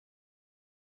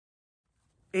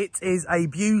It is a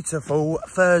beautiful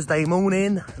Thursday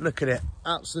morning. Look at it,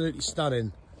 absolutely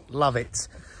stunning. Love it.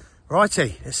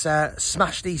 Righty, let's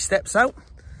smash these steps out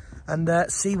and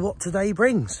see what today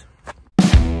brings.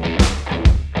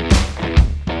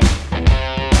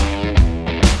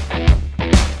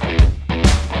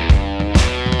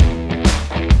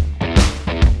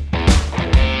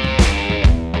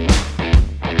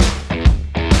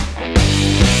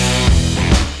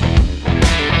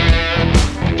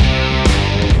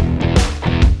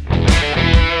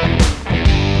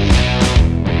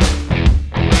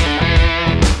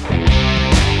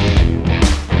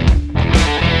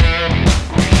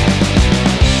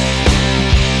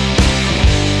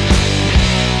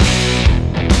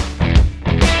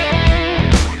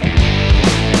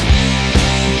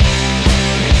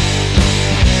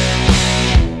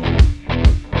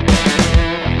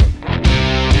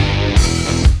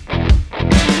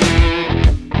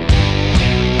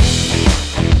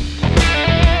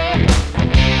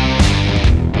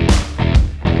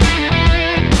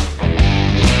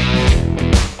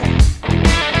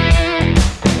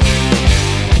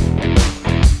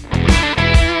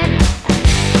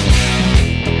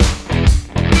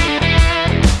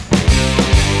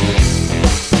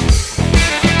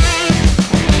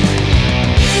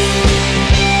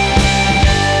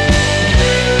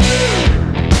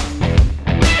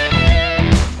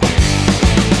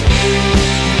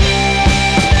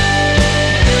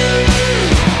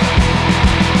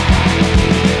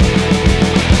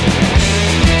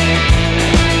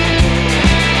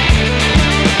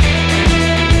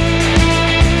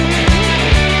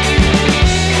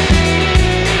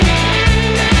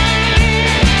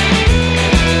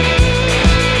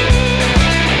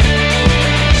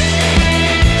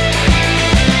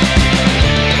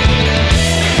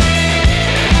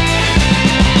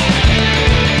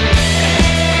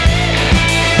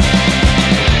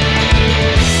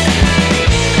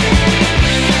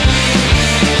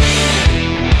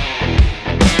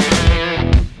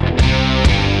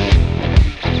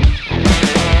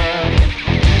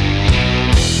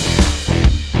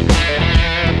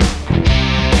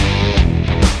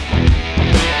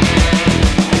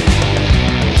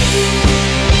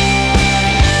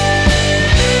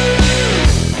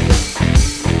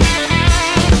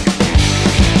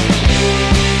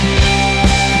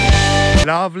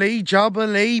 Lovely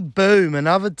jubbly, boom,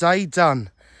 another day done.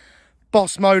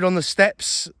 Boss mode on the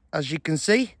steps, as you can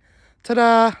see.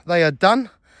 Ta-da, they are done.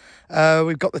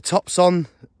 We've got the tops on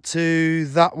to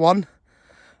that one.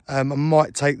 I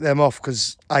might take them off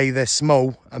because A, they're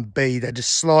small, and B, they're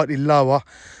just slightly lower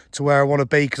to where I want to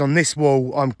be, because on this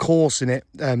wall I'm coursing it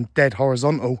dead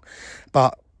horizontal,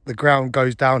 but the ground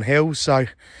goes downhill. So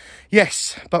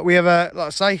yes, but we have like I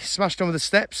say, smashed on with the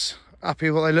steps.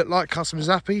 Happy with what they look like. Customer's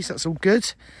happy, so that's all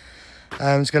good.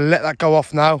 I'm just going to let that go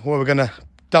off now, or we're going to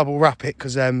double wrap it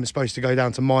because it's supposed to go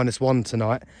down to -1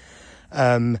 tonight.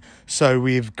 So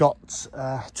we've got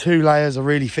 2 layers of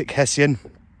really thick Hessian,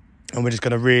 and we're just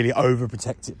going to really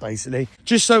overprotect it basically,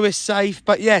 just so we're safe.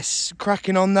 But yes,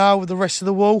 cracking on now with the rest of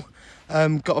the wall.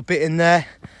 Got a bit in there.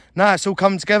 Now it's all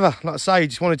come together. Like I say,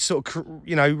 just wanted to sort of,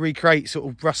 you know, recreate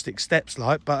sort of rustic steps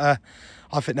like, but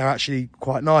I think they're actually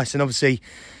quite nice. And obviously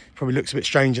probably looks a bit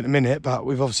strange in a minute, but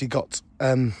we've obviously got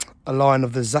a line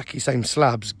of the exactly same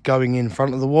slabs going in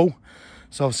front of the wall.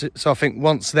 So I think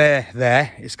once they're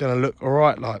there, it's going to look all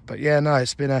right. Like, but yeah, no,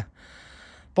 it's been a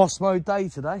boss mode day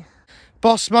today.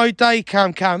 Boss mode day,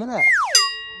 Cam, isn't it?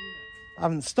 I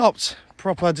haven't stopped.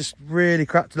 Proper, just really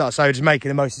cracked it up. So just making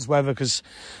the most of this weather because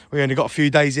we only got a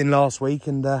few days in last week,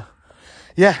 and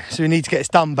yeah, so we need to get this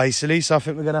done basically. So I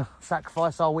think we're going to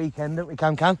sacrifice our weekend, don't we,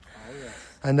 Cam? Oh, yeah.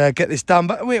 And get this done.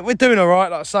 But we're doing all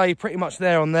right, like I say, pretty much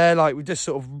there on there. Like, we just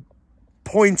sort of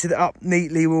pointed it up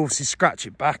neatly. We'll obviously scratch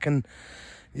it back and,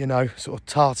 you know, sort of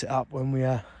tart it up when we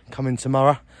come in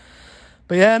tomorrow.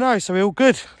 But yeah, no, so we're all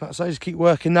good. Like I say, just keep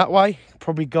working that way.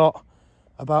 Probably got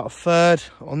about 1/3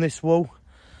 on this wall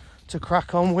to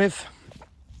crack on with.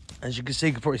 As you can see,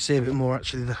 you can probably see a bit more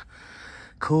actually, the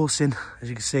coursing. As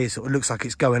you can see, it sort of looks like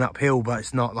it's going uphill, but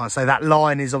it's not. Like I say, that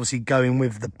line is obviously going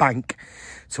with the bank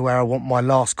to where I want my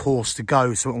last course to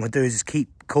go. So what I'm going to do is just keep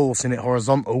coursing it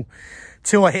horizontal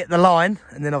till I hit the line,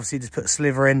 and then obviously just put a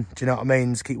sliver in. Do you know what I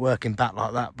mean? Just keep working back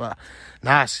like that. But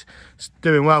nah, it's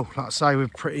doing well. Like I say, we're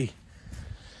pretty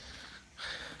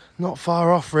not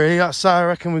far off really. Like I say, I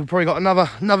reckon we've probably got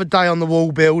another day on the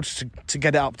wall build to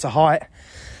get it up to height,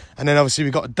 and then obviously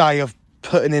we've got a day of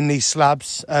putting in these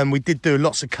slabs. We did do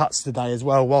lots of cuts today as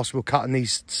well whilst we were cutting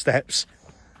these steps.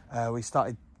 We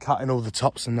started cutting all the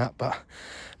tops and that, but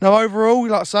no, overall,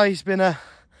 like I say, it's been a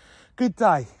good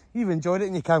day. You've enjoyed it,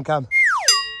 and you Cam?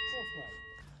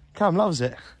 Cam loves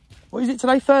it. What is it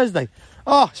today? Thursday.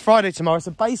 Oh, it's Friday tomorrow.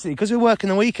 So basically, because we're working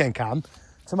the weekend, Cam,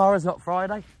 tomorrow's not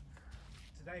Friday.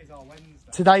 Today's our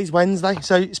Wednesday. Today's Wednesday.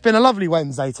 So it's been a lovely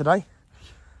Wednesday today.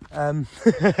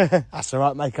 That's all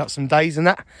right, make up some days and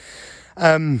that.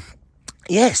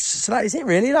 Yes, so that is it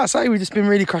really. Like I say, we've just been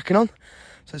really cracking on.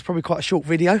 So it's probably quite a short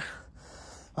video.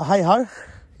 But hey ho,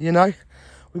 you know,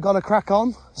 we've got to crack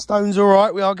on. Stone's all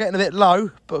right. We are getting a bit low,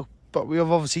 but we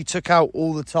have obviously took out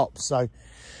all the tops. So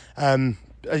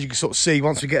as you can sort of see,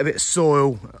 once we get a bit of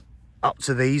soil up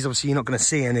to these, obviously you're not going to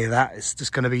see any of that. It's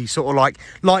just going to be sort of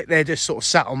like they're just sort of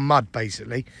sat on mud,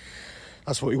 basically.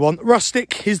 That's what we want.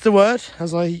 Rustic is the word,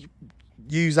 as I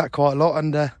use that quite a lot.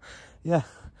 And yeah,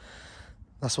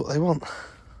 that's what they want.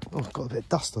 Oh, I've got a bit of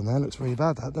dust on there. Looks really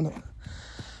bad, that, doesn't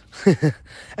it?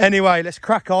 Anyway, let's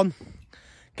crack on.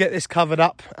 Get this covered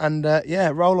up. And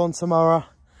yeah, roll on tomorrow.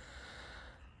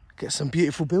 Get some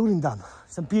beautiful building done.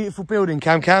 Some beautiful building,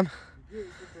 Cam. Beautiful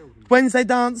building. Wednesday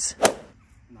dance.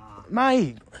 Nah.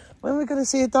 Mate, when are we going to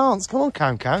see a dance? Come on,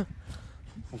 Cam.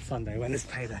 On Sunday, when it's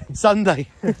payday. Sunday.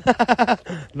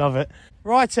 Love it.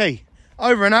 Righty.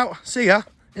 Over and out. See ya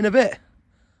in a bit.